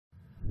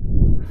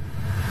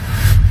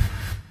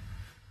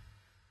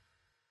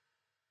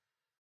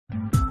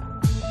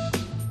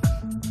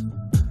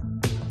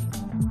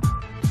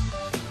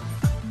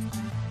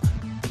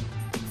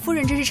夫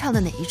人这是唱的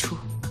哪一出？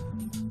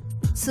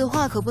此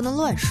话可不能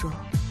乱说。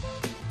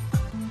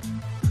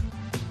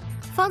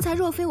方才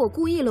若非我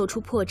故意露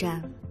出破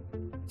绽，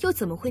又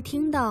怎么会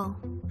听到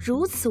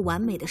如此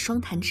完美的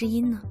双弹之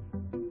音呢？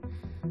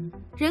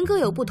人各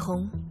有不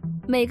同，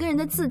每个人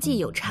的字迹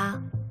有差，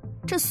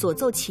这所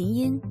奏琴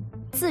音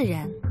自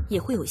然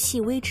也会有细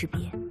微之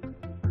别。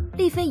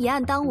丽妃一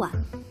案当晚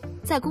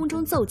在宫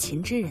中奏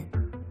琴之人，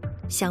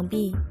想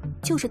必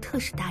就是特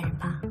使大人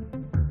吧。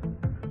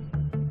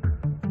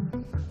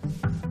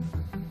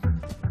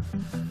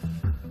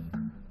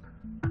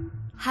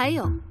还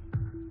有，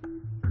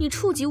你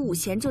触及五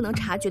弦就能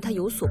察觉它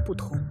有所不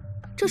同，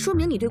这说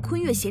明你对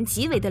昆乐弦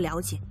极为的了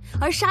解，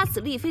而杀死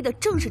丽妃的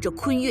正是这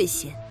昆乐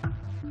弦，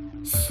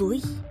所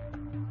以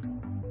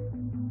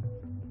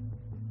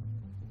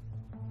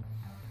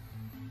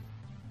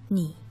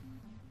你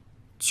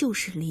就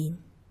是林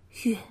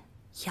月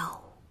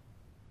瑶。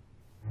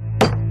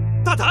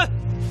大胆！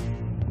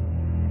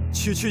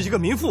区一个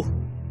民妇，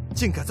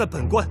竟敢在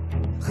本官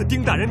和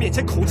丁大人面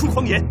前口出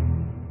狂言，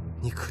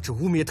你可知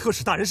污蔑特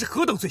使大人是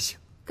何等罪行？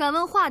敢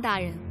问华大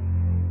人，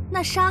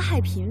那杀害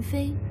嫔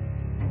妃、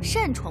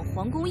擅闯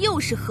皇宫又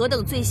是何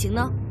等罪行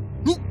呢？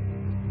你，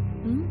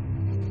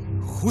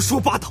胡说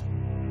八道！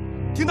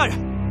丁大人，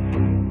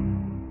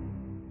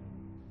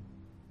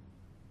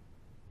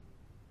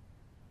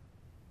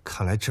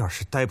看来这儿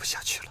是待不下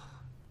去了。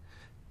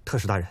特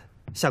使大人，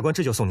下官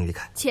这就送你离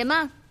开。且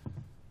慢，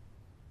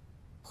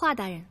华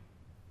大人，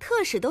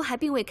特使都还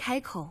并未开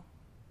口，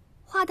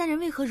华大人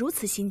为何如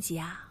此心急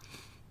啊？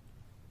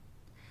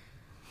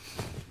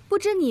不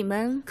知你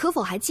们可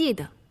否还记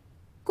得，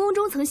宫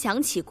中曾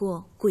响起过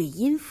《鬼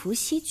音伏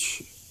羲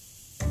曲》？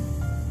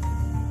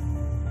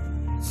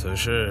此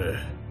事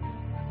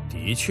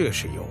的确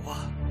是有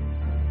啊。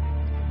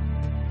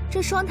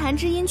这双弹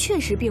之音确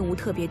实并无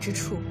特别之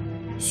处，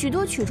许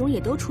多曲中也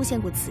都出现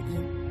过此音。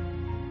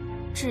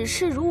只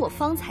是如我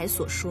方才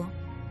所说，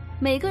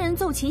每个人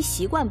奏琴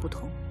习惯不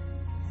同，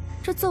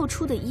这奏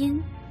出的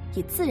音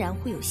也自然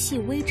会有细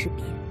微之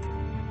别。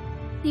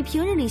你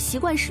平日里习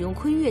惯使用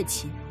昆乐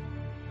琴，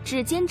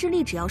指尖之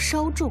力只要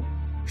稍重，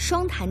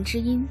双弹之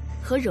音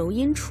和柔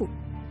音处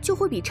就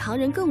会比常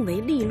人更为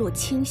利落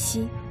清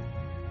晰。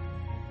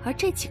而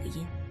这几个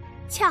音，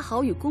恰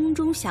好与宫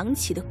中响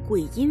起的《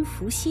鬼音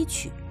伏羲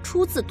曲》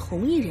出自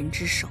同一人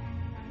之手。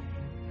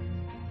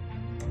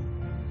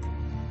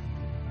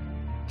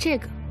这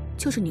个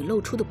就是你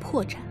露出的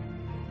破绽。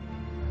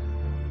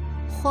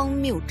荒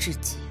谬至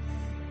极！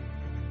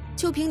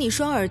就凭你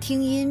双耳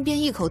听音，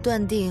便一口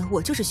断定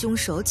我就是凶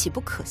手，岂不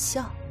可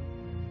笑？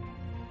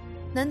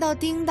难道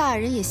丁大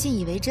人也信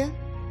以为真？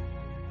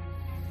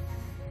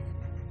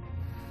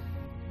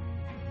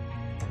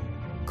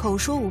口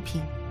说无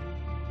凭，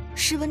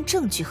试问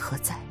证据何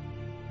在？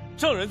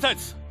证人在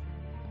此。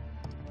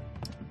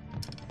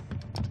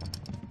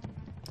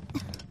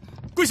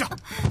跪下！